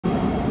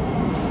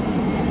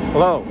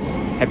Hello,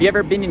 have you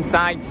ever been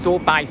inside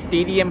SoFi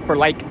Stadium for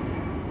like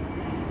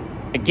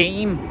a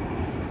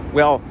game?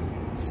 Well,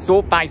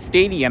 SoFi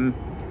Stadium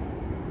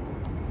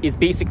is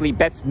basically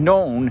best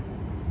known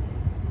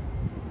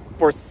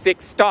for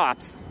 6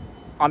 stops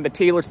on the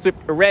Taylor Swift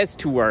Eras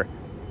Tour,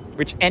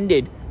 which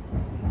ended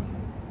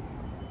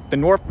the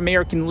North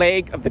American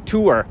leg of the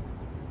tour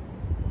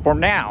for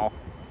now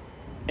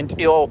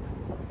until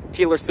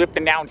Taylor Swift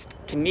announced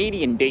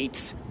Canadian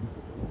dates.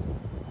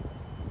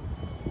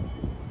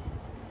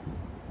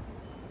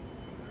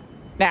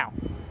 Now,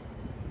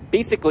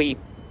 basically,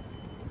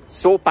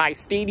 SoFi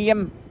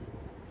Stadium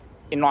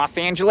in Los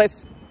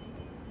Angeles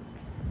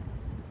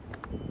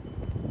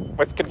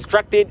was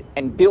constructed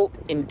and built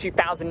in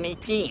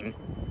 2018.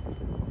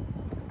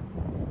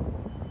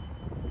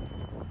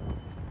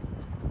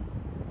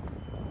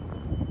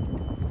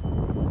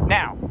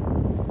 Now,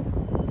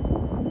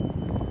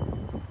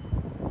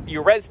 the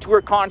Eras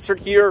Tour concert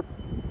here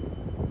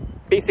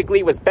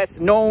basically was best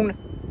known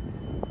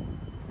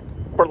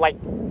for like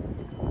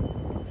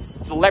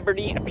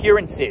celebrity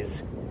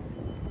appearances.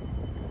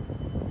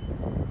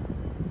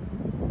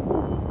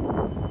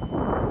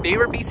 There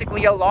were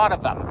basically a lot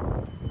of them.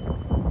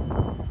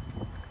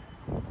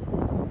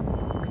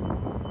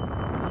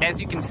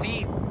 As you can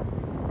see,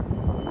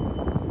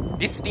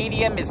 this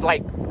stadium is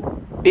like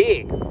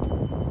big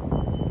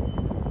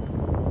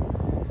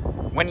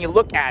when you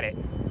look at it.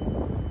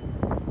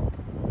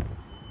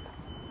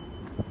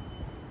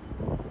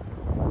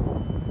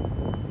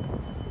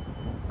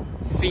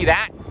 See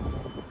that?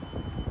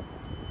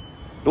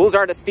 Those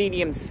are the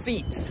stadium's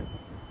seats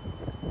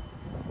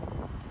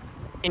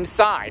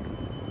inside.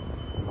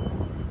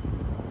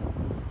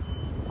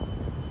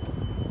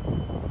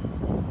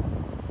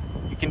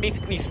 You can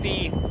basically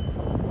see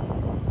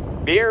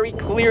very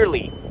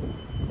clearly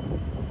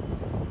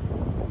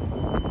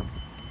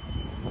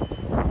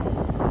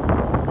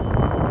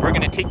we're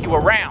going to take you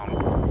around.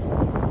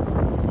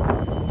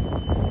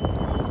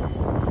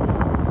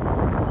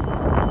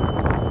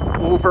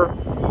 Over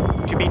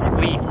to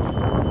basically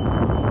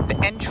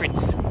the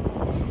entrance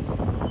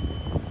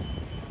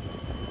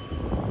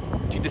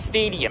to the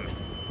stadium.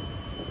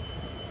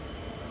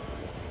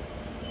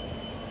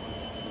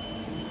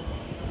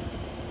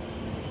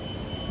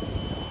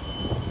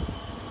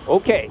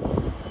 Okay,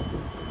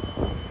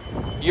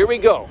 here we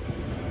go.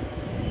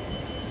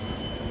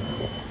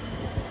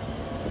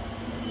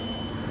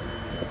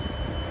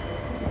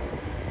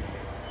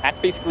 That's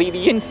basically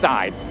the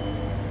inside.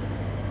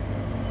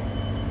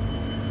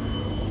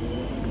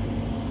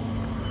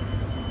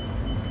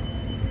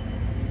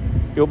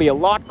 There'll be a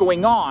lot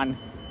going on,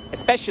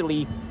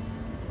 especially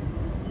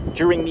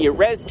during the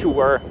Eras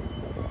Tour,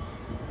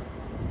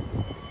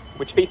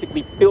 which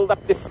basically filled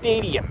up the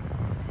stadium.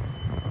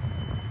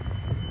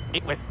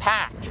 It was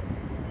packed.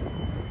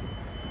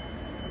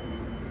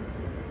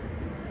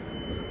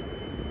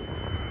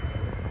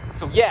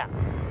 So yeah,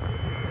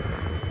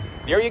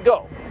 there you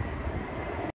go.